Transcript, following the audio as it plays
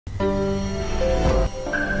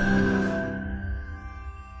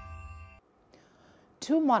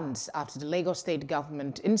2 months after the Lagos State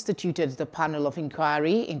government instituted the panel of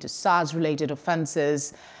inquiry into SARS-related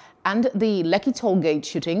offences and the Lekki Toll Gate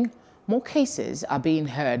shooting, more cases are being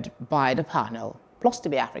heard by the panel. Plus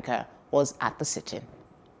TV Africa was at the sitting.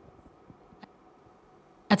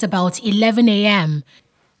 At about 11 a.m.,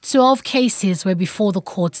 12 cases were before the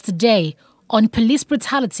courts today on police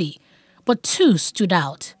brutality, but 2 stood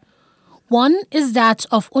out. One is that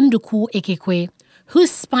of Nduku Ekekwe,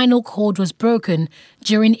 whose spinal cord was broken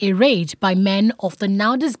during a raid by men of the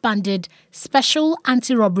now disbanded Special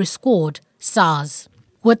Anti-Robbery Squad, Sars.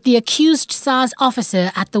 With the accused Sars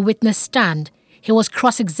officer at the witness stand, he was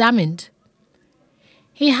cross-examined.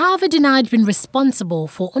 He, however, denied being responsible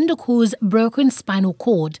for Nduku's broken spinal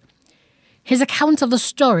cord. His account of the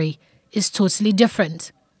story is totally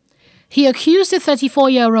different. He accused the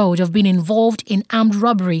 34-year-old of being involved in armed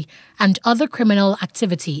robbery and other criminal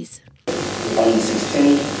activities. On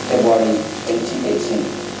 16 February 2018,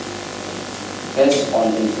 based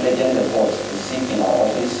on intelligence reports received in our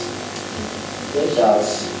office, that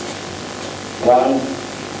one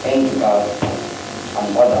Enduka and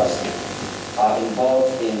others are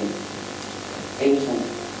involved in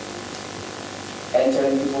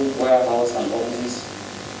entering people's warehouse and offices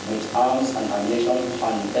with arms and ammunition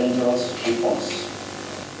and dangerous weapons.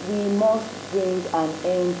 We must bring an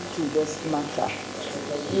end to this matter.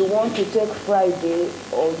 You want to take Friday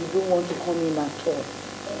or you don't want to come in at all.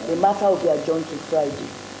 The matter will be adjourned to Friday.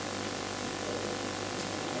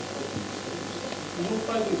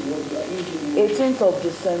 18th of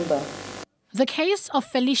December. The case of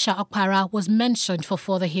Felicia Okpara was mentioned for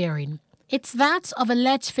further hearing. It's that of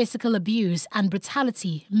alleged physical abuse and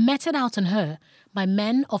brutality meted out on her by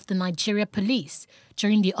men of the Nigeria police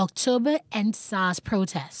during the October End SARS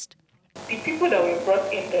protest. The people that were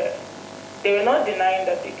brought in there, they were not denying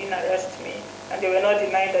that they didn't arrest me, and they were not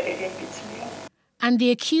denying that they didn't beat me. And the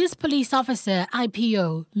accused police officer,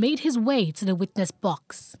 IPO, made his way to the witness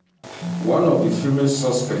box. One of the female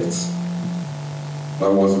suspects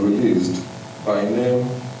that was released by name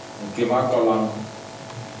Nkemakola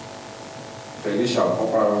Felicia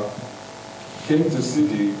Okpara came to see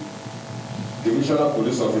the divisional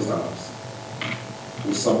police officers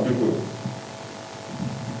with some people.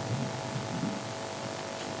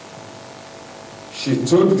 She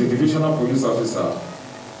told the divisional police officer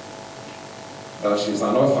that she's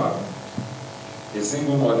an orphan, a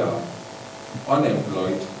single mother,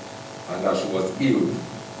 unemployed, and that she was ill.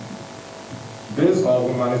 Based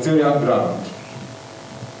on humanitarian ground,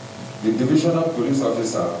 the divisional police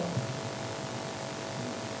officer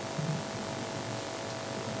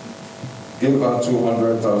gave her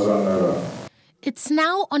 200,000 naira. It's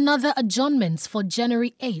now another adjournment for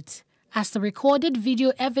January 8, as the recorded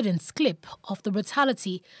video evidence clip of the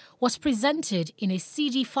brutality was presented in a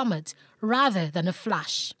CD format rather than a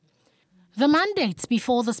flash. The mandate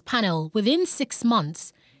before this panel within 6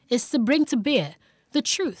 months is to bring to bear the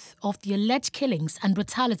truth of the alleged killings and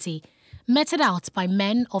brutality meted out by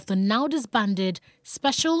men of the now disbanded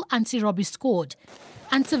Special Anti-Robbery Squad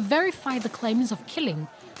and to verify the claims of killing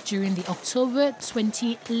during the October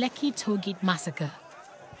 20 Lekki Toll Gate Massacre.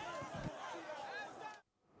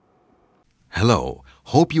 Hello,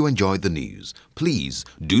 hope you enjoyed the news. Please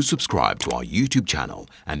do subscribe to our YouTube channel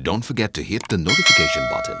and don't forget to hit the notification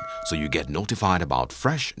button so you get notified about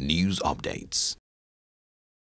fresh news updates.